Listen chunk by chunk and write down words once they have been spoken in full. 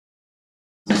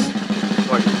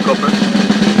go first.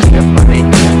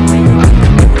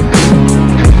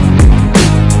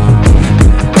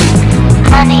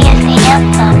 Money is the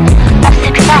anthem of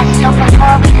success. So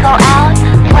before we go out,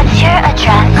 what's your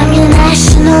address? I'm your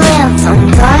national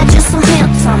anthem. God, you're so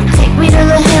handsome. Take me to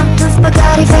the Hamptons,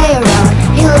 Bugatti Veyron.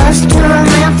 He loves to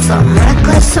romance them,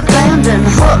 reckless abandon,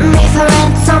 holding me for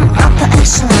ransom, upper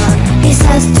echelon. He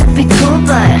says to be cool,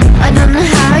 but I don't know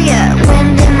how yet.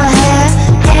 Wind in my hair,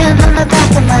 hand on the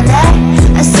back of my neck.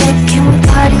 I said, can we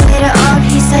party later on?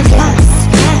 He said yes,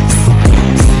 yes,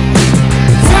 yes.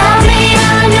 Tell me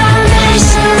I'm your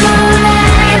national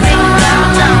anthem.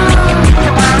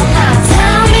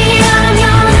 Tell me I'm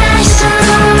your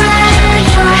national anthem.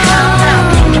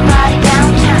 Take your body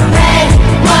downtown. Red,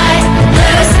 white,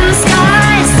 blues in the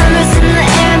sky, summer's in the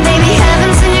air, and baby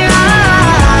heaven's in your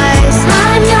eyes.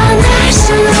 I'm your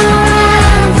national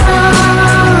anthem.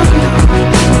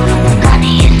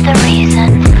 Money is the reason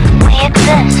we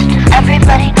exist.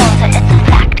 Everybody knows it, it's a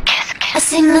fact. Kiss, kiss. I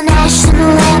sing the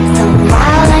national anthem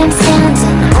while I'm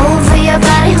standing over your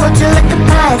body, hold you like a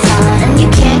python, and you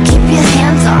can't keep your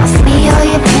hands off me or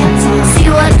your pants on. See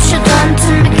what you done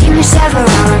to me, keep me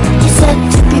Chevron. You said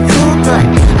to be cool, but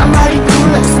I'm already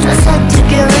coolest. I said to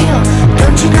get real,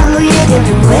 don't you know who you're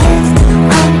dealing with?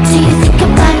 Do you think you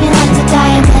buy me like the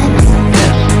diamonds?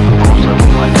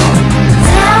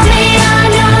 Tell me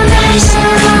I'm your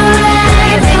national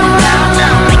anthem.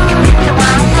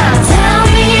 Tell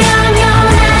me I'm your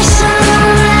national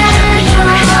anthem.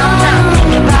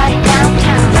 Take your body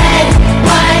downtown. Red,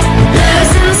 white,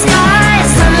 blues in the sky,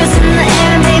 summer's in the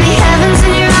air, and baby heaven's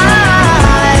in your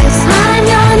eyes. I'm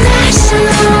your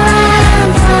national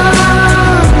anthem.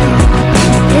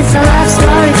 It's a love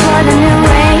story for the new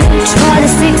age, for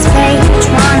the 6th page.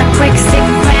 Want a quick sick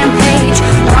rampage,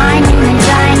 whining and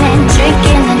dining,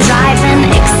 drinking and driving,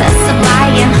 excessive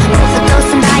buying, overdose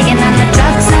and dying on the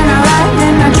drugs and our love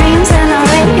and our dreams and our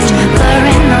rage,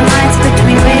 blurring the lines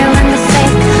between real and the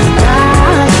fake.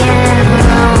 Dark and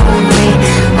lonely,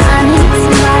 I need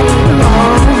somebody to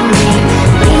hold me.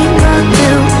 He will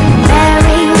do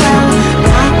very well,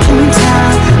 I can tell,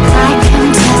 I can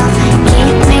tell.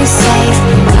 Keep me safe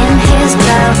in his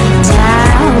bell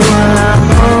tower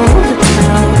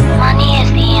hotel. Money is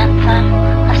the anthem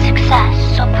of success.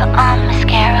 So put on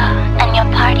mascara and your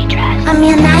party dress. I'm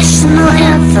your national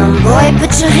anthem, boy,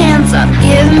 put your hands up,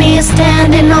 give me a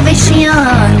standing ovation.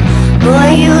 Boy,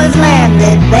 you have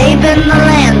landed, babe, in the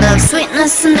land of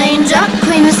sweetness and danger,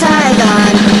 Queen of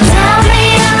Saigon. Tell me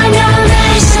I'm your